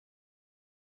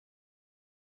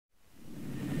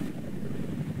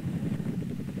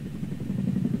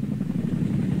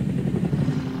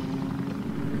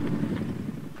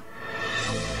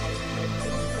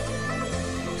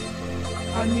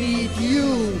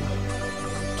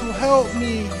help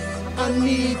me. I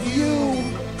need you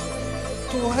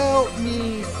to help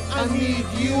me. I need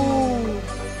you.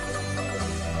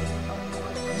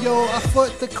 Yo, I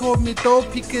thought they called me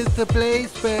Dopey cause the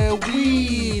blaze bear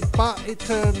weed, but it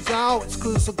turns out it's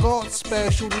cause I got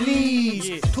special needs.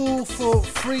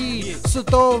 2'3", so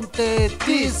don't dare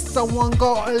diss. Someone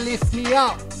gotta lift me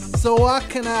up so I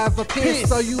can have a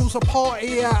piss. I use a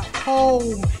party at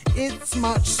home, it's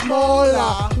much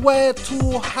smaller. Wear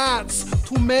 2 hats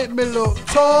to make me look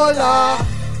taller.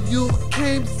 You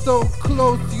came so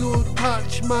close, you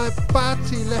touched my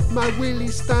body, left my willy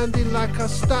standing like a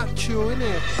statue,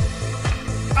 innit?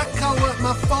 I can't work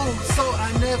my phone, so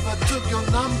I never took your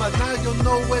number. Now you're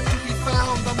nowhere to be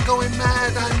found, I'm going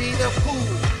mad, I need a pool.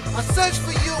 I searched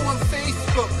for you on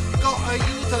Facebook, gotta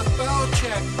use a spell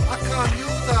check. I can't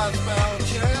use a spell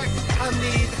check, I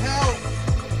need help.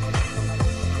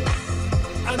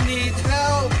 I need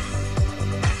help.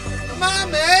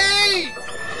 Mommy!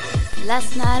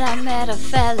 Last night I met a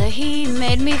fella, he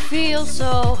made me feel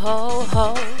so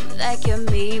ho-ho, like you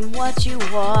mean what you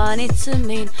want it to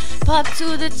mean. Popped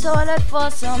to the toilet for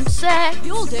some sex,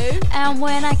 you'll do. And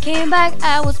when I came back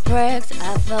I was pregged,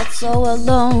 I felt so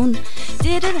alone.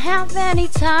 Didn't have any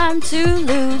time to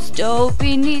lose.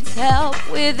 Dopey needs help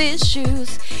with his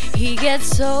shoes. He gets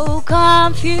so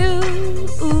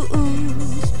confused.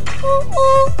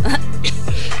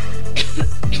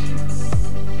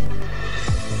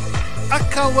 I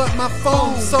can't work my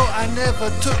phone, so I never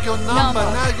took your number.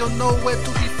 Now you're nowhere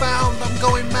to be found, I'm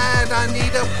going mad, I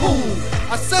need a pool.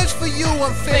 I searched for you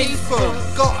on Facebook,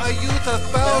 gotta use a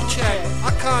spell check.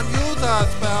 I can't use a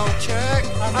spell check,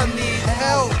 I need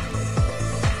help.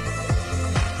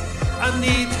 I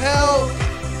need help.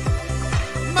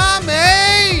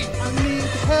 Mommy! I need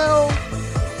help.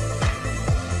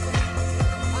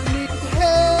 I need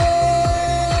help.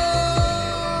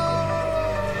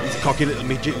 Cocky little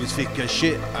midget who's thick as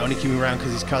shit. I only keep him around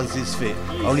cause his cuz is fit.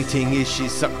 Only thing is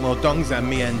she's sucked more dongs than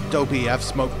me and Dopey have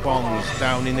smoked bongs.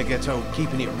 Down in the ghetto,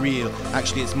 keeping it real.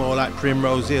 Actually it's more like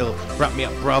Primrose Hill. Wrap me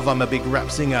up bruv, I'm a big rap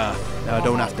singer. Now I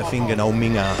don't have to finger no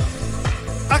minger.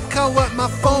 I can't work my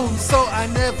phone, so I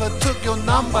never took your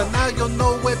number. Now you're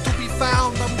nowhere to be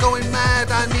found, I'm going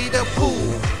mad, I need a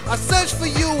pool. I searched for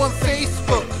you on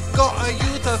Facebook, gotta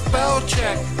use a spell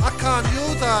check. I can't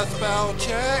use a spell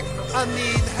check, I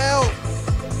need help.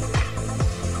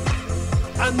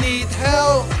 I need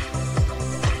help.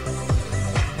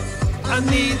 I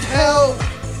need help.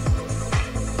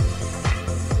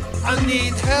 I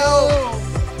need help.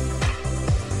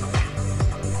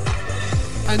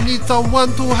 I need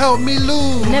someone to help me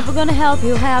lose. Never gonna help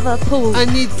you have a pool. I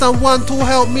need someone to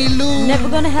help me lose. Never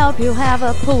gonna help you have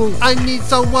a pool. I need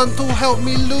someone to help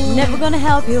me lose. Never gonna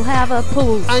help you have a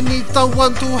pool. I need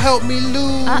someone to help me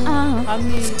lose. I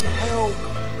need help.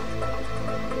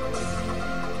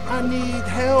 I need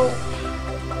help.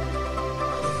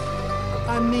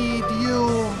 I need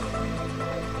you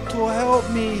to help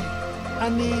me. I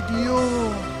need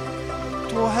you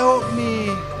to help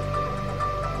me.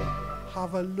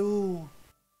 Have a loo.